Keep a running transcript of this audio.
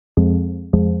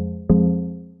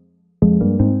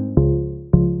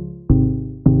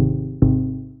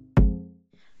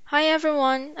Hi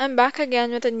everyone, I'm back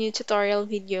again with a new tutorial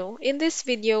video. In this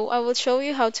video, I will show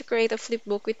you how to create a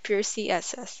flipbook with pure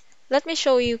CSS. Let me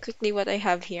show you quickly what I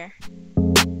have here.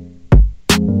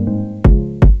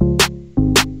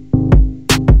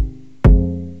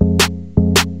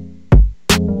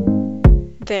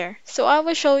 There. So I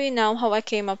will show you now how I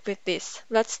came up with this.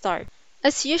 Let's start.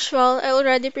 As usual, I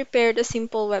already prepared a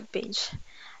simple web page.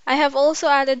 I have also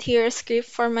added here a script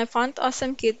for my Font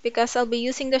Awesome kit because I'll be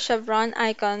using the chevron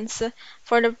icons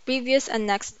for the previous and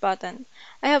next button.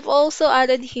 I have also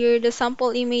added here the sample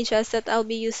images that I'll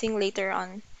be using later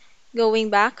on.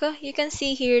 Going back, you can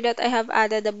see here that I have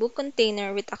added a book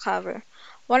container with a cover.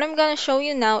 What I'm gonna show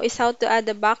you now is how to add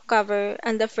the back cover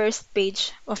and the first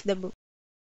page of the book.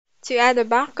 To add a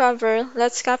back cover,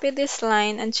 let's copy this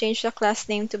line and change the class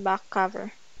name to back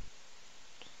cover.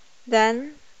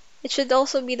 Then, it should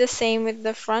also be the same with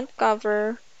the front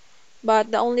cover,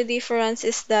 but the only difference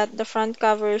is that the front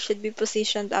cover should be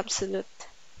positioned absolute.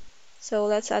 So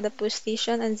let's add a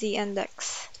position and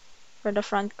z-index for the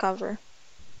front cover.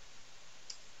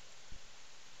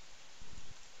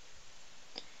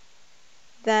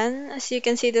 Then, as you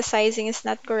can see, the sizing is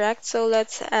not correct, so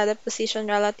let's add a position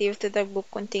relative to the book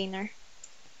container.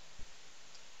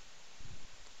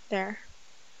 There.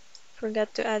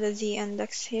 Forgot to add a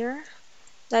z-index here.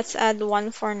 Let's add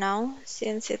 1 for now,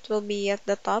 since it will be at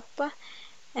the top.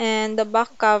 And the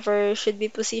back cover should be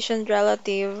positioned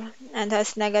relative and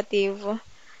has negative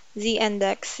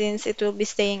z-index since it will be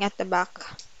staying at the back.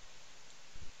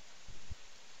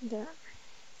 There.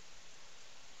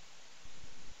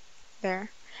 There.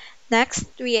 Next,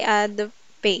 we add the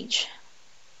page.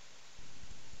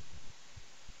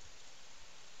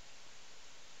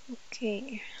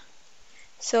 Okay.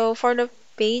 So for the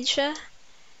page,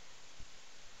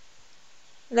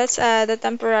 let's add a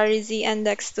temporary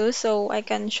z-index too so I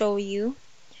can show you.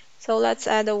 So let's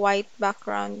add a white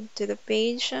background to the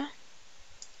page.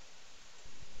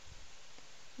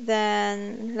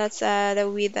 Then let's add a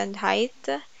width and height.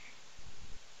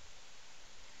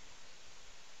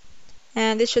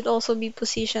 And it should also be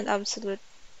positioned absolute.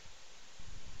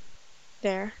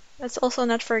 There. Let's also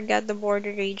not forget the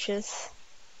border radius.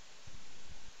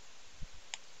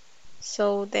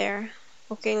 So there.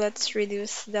 Okay, let's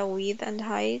reduce the width and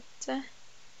height.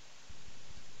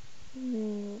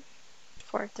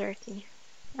 430.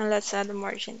 And let's add a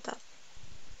margin top.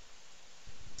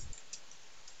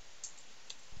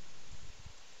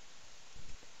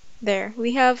 There,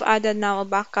 we have added now a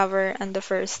back cover and the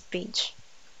first page.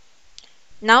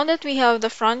 Now that we have the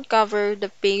front cover,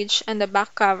 the page, and the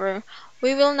back cover,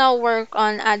 we will now work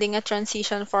on adding a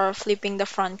transition for flipping the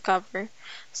front cover.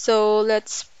 So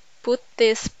let's put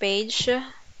this page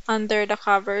under the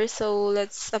cover. So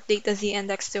let's update the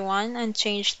z-index to 1 and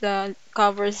change the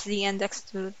cover's z-index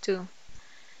to 2.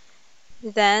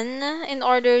 Then, in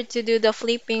order to do the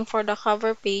flipping for the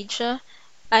cover page,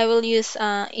 I will use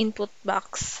an input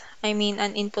box. I mean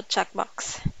an input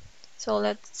checkbox. So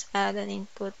let's add an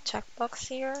input checkbox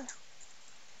here.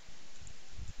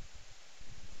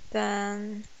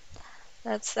 Then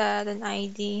let's add an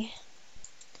ID.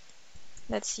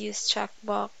 Let's use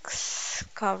checkbox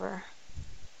cover.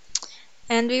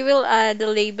 And we will add the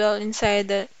label inside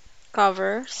the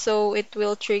cover so it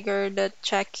will trigger the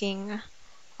checking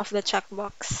of the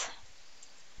checkbox.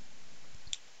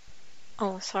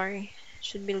 Oh, sorry.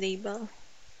 Should be label.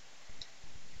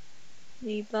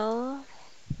 Label.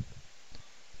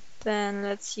 Then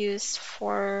let's use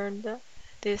for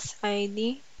this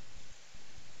ID.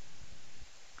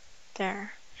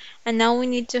 There. And now we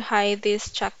need to hide this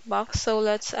checkbox, so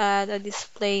let's add a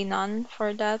display none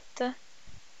for that.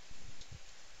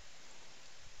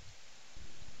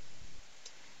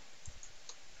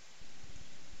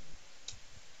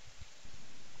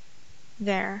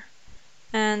 There.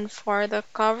 And for the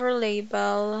cover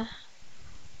label,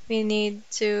 we need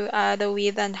to add a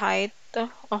width and height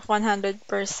of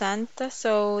 100%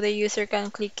 so the user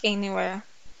can click anywhere.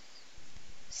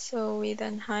 So width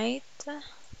and height.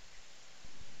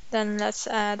 Then let's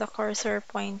add a cursor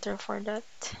pointer for that.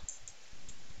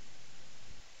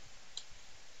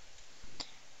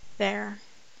 There.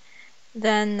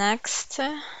 Then next,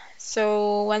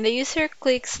 so when the user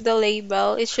clicks the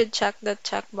label, it should check the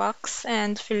checkbox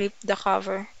and flip the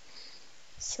cover.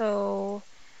 So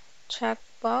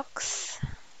checkbox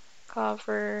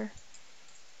cover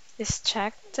is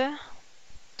checked.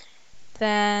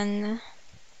 Then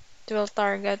it will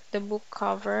target the book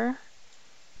cover.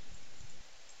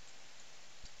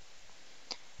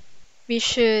 We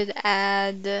should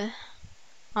add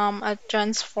a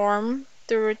transform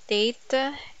to rotate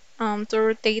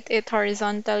it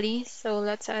horizontally. So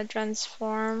let's add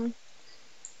transform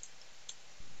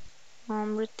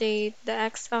Rotate the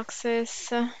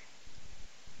x-axis,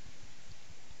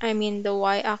 I mean the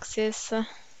y-axis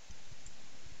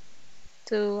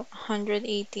to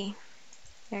 180.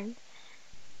 And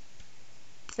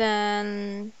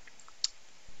then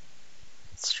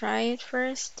let's try it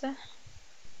first.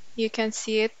 You can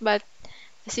see it, but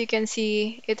as you can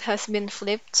see, it has been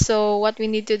flipped. So what we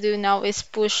need to do now is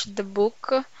push the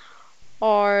book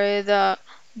or the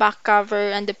back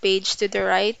cover and the page to the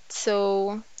right.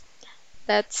 So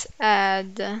let's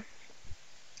add,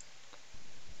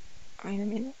 wait a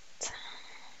minute.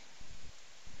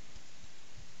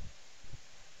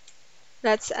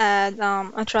 Let's add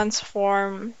a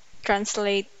transform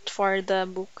translate for the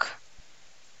book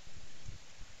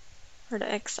for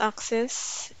the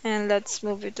x-axis, and let's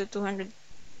move it to 200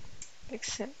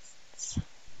 pixels.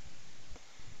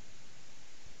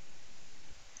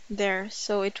 There,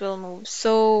 so it will move.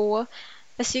 So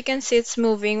as you can see, it's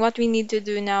moving. What we need to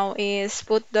do now is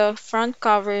put the front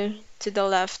cover to the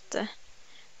left.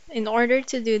 In order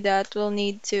to do that, we'll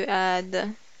need to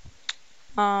add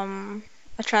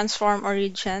a transform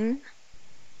origin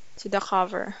to the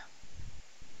cover.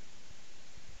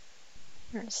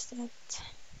 Where's that?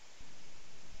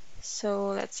 So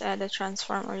let's add a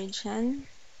transform origin.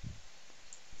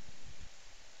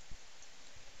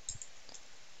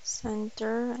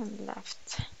 Center and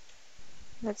left.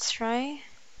 Let's try.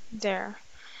 There.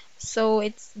 So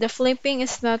it's the flipping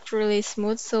is not really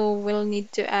smooth, so we'll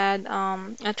need to add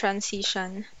a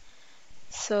transition.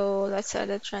 So let's add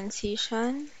a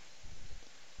transition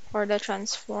for the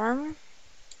transform.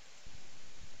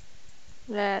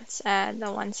 Let's add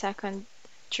a 1 second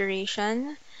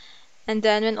duration, and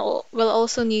then we'll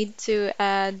also need to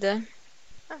add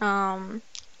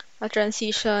a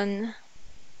transition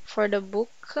for the book.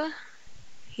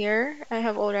 Here I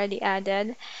have already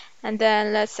added, and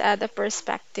then let's add a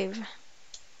perspective.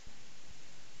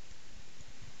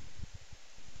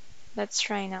 Let's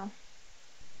try now.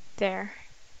 There.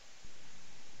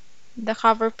 The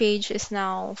cover page is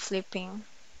now flipping.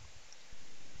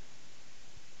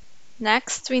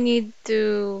 Next, we need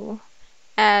to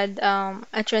add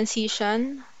a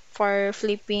transition for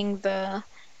flipping the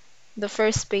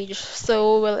first page.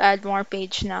 So we'll add more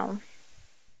page now.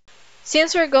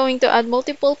 Since we're going to add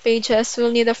multiple pages,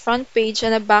 we'll need a front page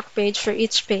and a back page for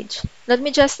each page. Let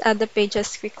me just add the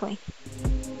pages quickly.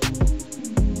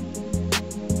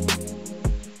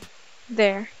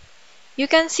 There. You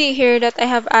can see here that I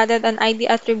have added an ID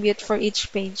attribute for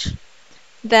each page.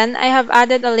 Then I have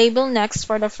added a label next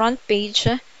for the front page,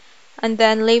 and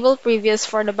then label previous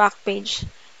for the back page.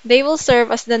 They will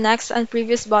serve as the next and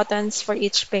previous buttons for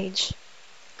each page.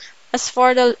 As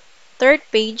for the third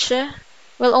page,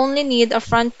 we'll only need a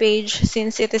front page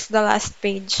since it is the last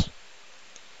page.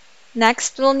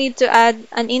 Next, we'll need to add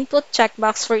an input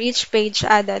checkbox for each page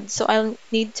added, so I'll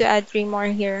need to add 3 more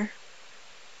here.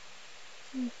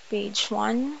 Page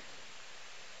 1,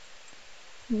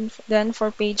 then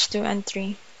for page 2 and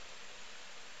 3.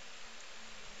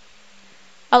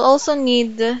 I'll also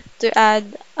need to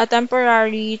add a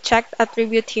temporary checked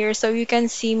attribute here so you can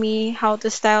see me how to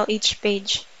style each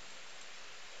page.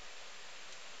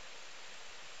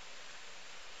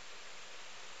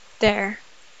 There.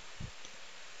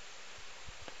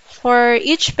 For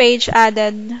each page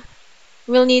added,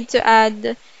 we'll need to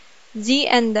add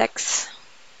z-index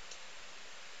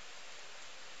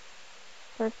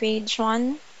for page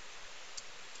 1.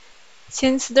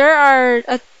 Since there are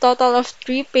a total of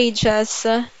 3 pages,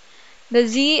 the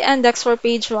z-index for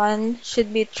page 1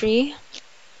 should be 3,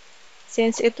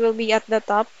 since it will be at the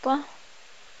top.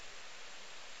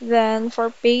 Then for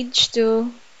page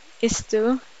 2 is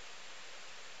 2.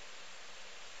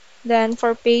 Then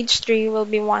for page 3 will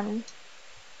be 1.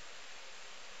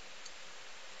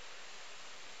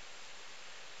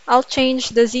 I'll change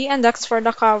the z-index for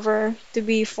the cover to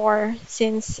be 4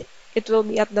 since it will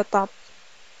be at the top.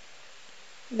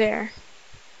 There.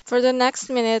 For the next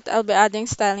minute, I'll be adding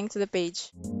styling to the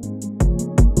page.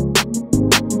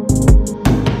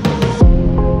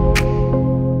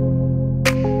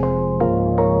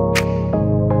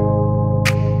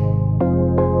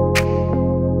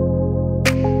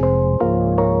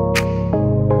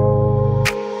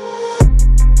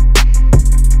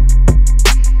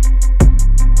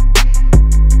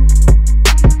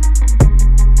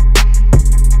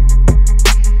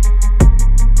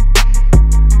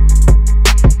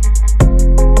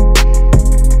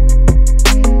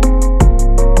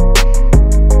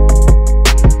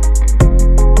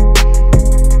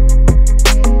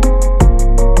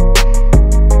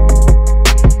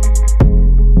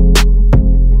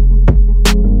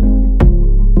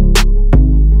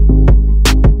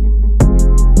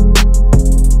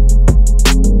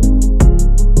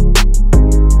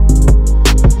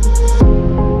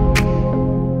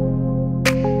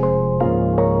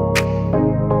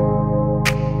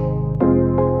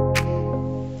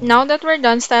 Now that we're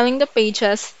done styling the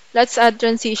pages, let's add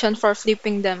transition for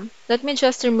flipping them. Let me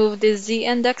just remove this Z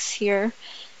index here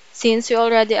since we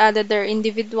already added their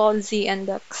individual Z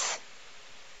index.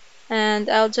 And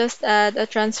I'll just add a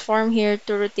transform here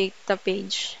to rotate the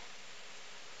page.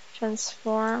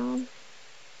 Transform,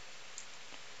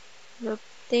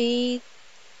 rotate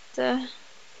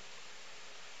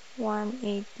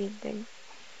 180 degree.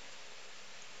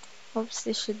 Oops,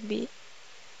 this should be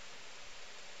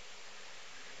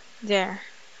there.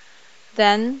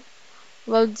 Then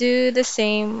we'll do the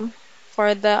same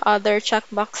for the other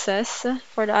checkboxes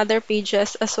for the other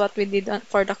pages as what we did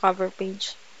for the cover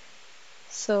page.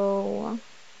 So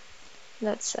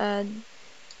let's add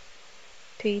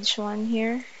page 1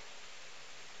 here.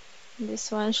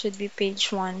 This one should be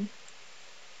page 1.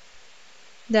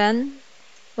 Then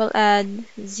we'll add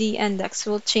Z index.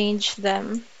 We'll change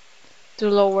them to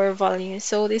lower value.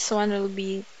 So this one will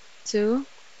be 2.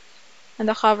 And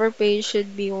the cover page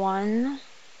should be 1.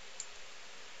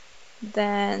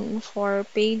 Then for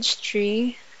page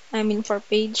 3, for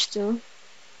page 2,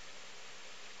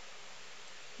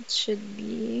 it should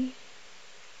be,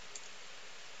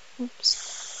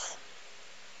 oops,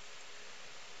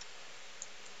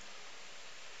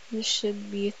 this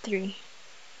should be 3.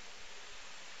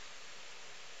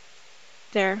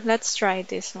 There, let's try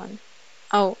this one.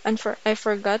 Oh, and I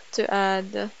forgot to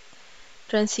add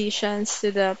transitions to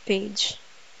the page.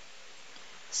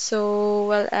 So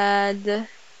we'll add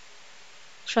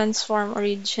transform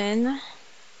origin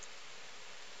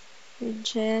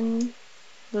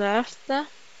left.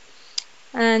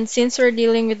 And since we're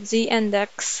dealing with Z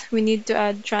index, we need to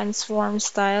add transform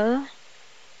style,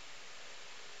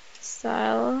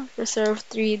 preserve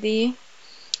 3D,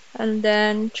 and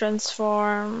then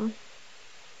transform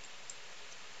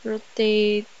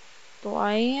rotate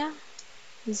Y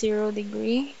 0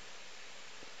 degree,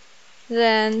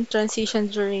 then transition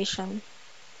duration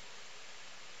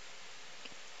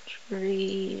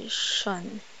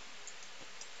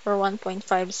for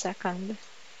 1.5 second.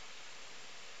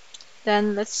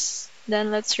 Then let's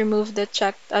remove the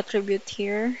checked attribute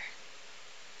here,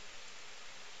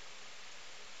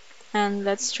 and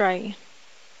let's try.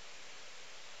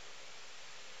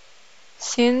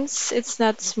 Since it's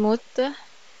not smooth,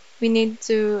 we need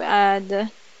to add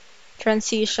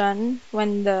transition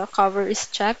when the cover is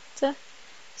checked.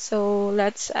 So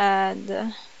let's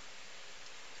add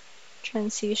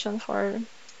transition for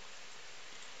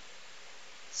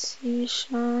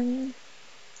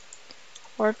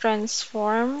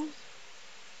transform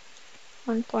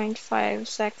 1.5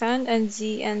 second and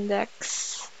Z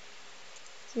index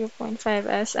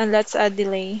 0.5s, and let's add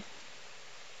delay.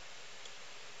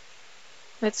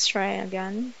 Let's try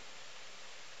again.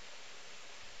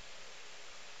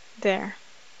 There.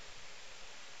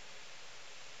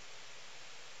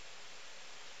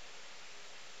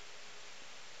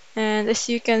 And as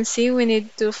you can see, we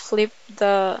need to flip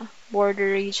the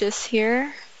border edges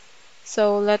here.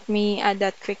 So let me add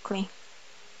that quickly.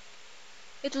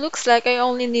 It looks like I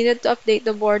only needed to update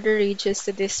the border edges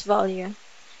to this value.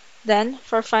 Then,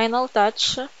 for final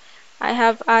touch, I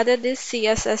have added this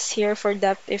CSS here for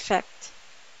depth effect.